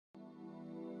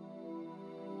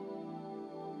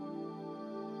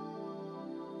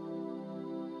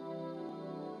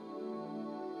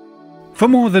For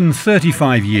more than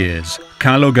 35 years,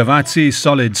 Carlo Gavazzi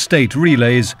solid-state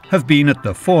relays have been at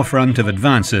the forefront of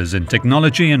advances in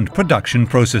technology and production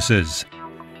processes.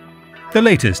 The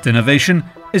latest innovation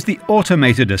is the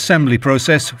automated assembly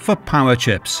process for power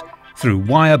chips through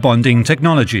wire bonding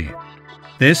technology.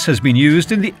 This has been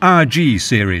used in the RG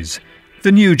series,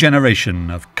 the new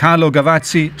generation of Carlo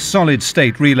Gavazzi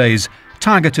solid-state relays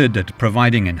targeted at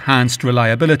providing enhanced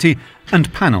reliability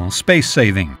and panel space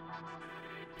saving.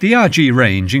 The RG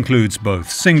range includes both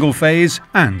single-phase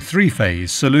and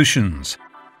three-phase solutions.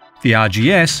 The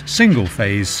RGS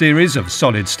single-phase series of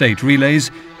solid-state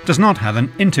relays does not have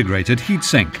an integrated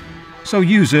heatsink, so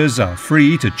users are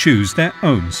free to choose their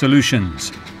own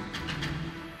solutions.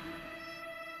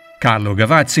 Carlo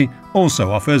Gavazzi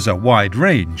also offers a wide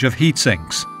range of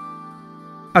heatsinks.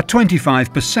 A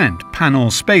 25% panel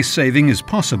space saving is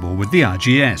possible with the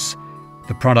RGS.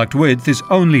 The product width is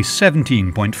only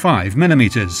 17.5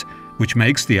 mm, which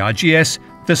makes the RGS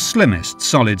the slimmest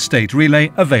solid-state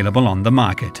relay available on the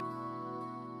market.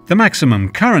 The maximum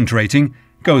current rating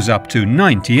goes up to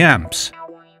 90 amps.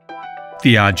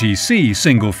 The RGC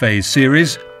single-phase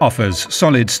series offers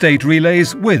solid-state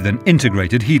relays with an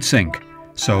integrated heatsink,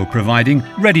 so providing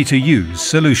ready-to-use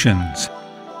solutions.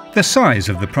 The size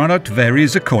of the product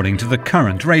varies according to the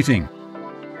current rating.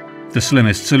 The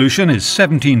slimmest solution is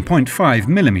 17.5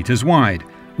 mm wide,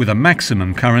 with a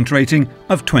maximum current rating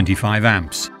of 25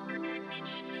 amps.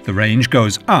 The range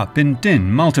goes up in DIN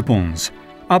multiples,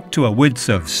 up to a width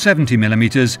of 70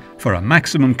 mm for a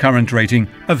maximum current rating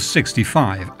of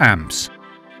 65 amps.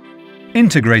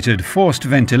 Integrated forced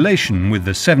ventilation with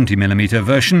the 70 mm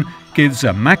version gives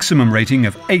a maximum rating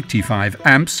of 85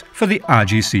 amps for the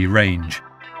RGC range.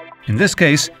 In this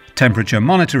case, temperature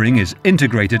monitoring is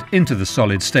integrated into the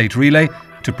solid-state relay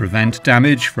to prevent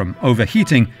damage from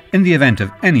overheating in the event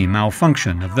of any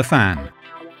malfunction of the fan.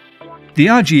 The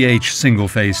RGH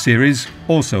single-phase series,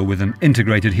 also with an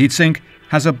integrated heatsink,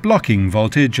 has a blocking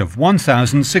voltage of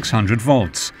 1600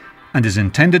 volts and is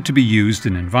intended to be used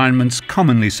in environments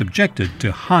commonly subjected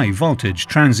to high-voltage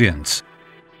transients.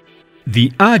 The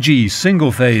RG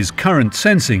single-phase current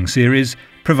sensing series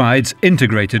provides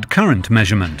integrated current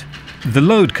measurement. The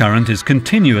load current is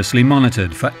continuously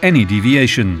monitored for any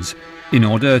deviations in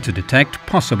order to detect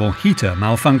possible heater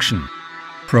malfunction.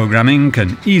 Programming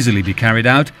can easily be carried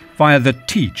out via the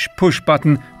Teach push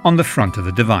button on the front of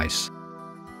the device.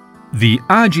 The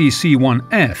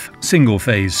RGC1F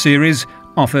single-phase series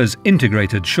offers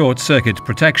integrated short-circuit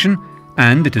protection,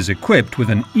 and it is equipped with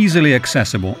an easily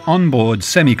accessible onboard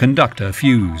semiconductor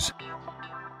fuse.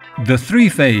 The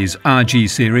three-phase RG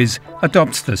series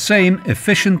adopts the same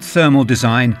efficient thermal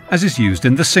design as is used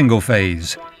in the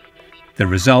single-phase. The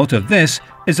result of this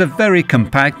is a very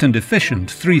compact and efficient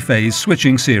three-phase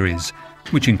switching series,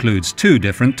 which includes two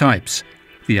different types: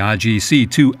 the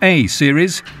RGC2A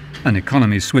series, an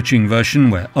economy switching version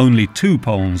where only two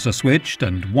poles are switched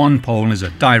and one pole is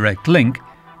a direct link,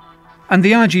 and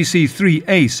the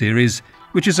RGC3A series,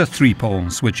 which is a three-pole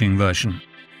switching version.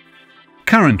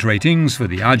 Current ratings for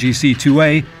the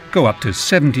RGC2A go up to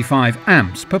 75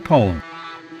 amps per pole,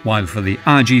 while for the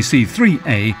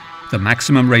RGC3A the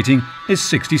maximum rating is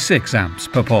 66 amps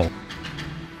per pole.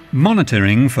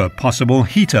 Monitoring for possible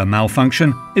heater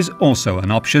malfunction is also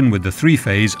an option with the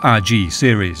three-phase RG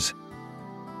series.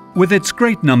 With its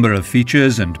great number of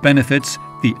features and benefits,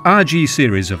 the RG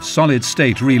series of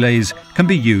solid-state relays can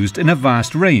be used in a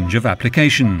vast range of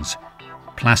applications: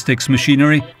 plastics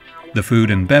machinery, the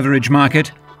food and beverage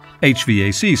market,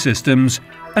 HVAC systems,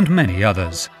 and many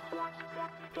others.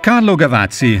 Carlo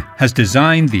Gavazzi has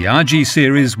designed the RG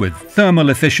series with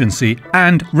thermal efficiency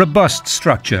and robust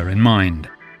structure in mind.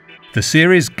 The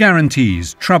series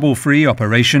guarantees trouble-free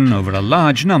operation over a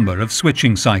large number of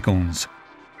switching cycles.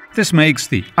 This makes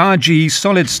the RG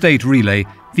solid-state relay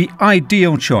the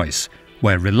ideal choice,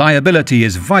 where reliability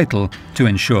is vital to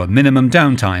ensure minimum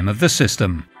downtime of the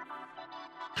system.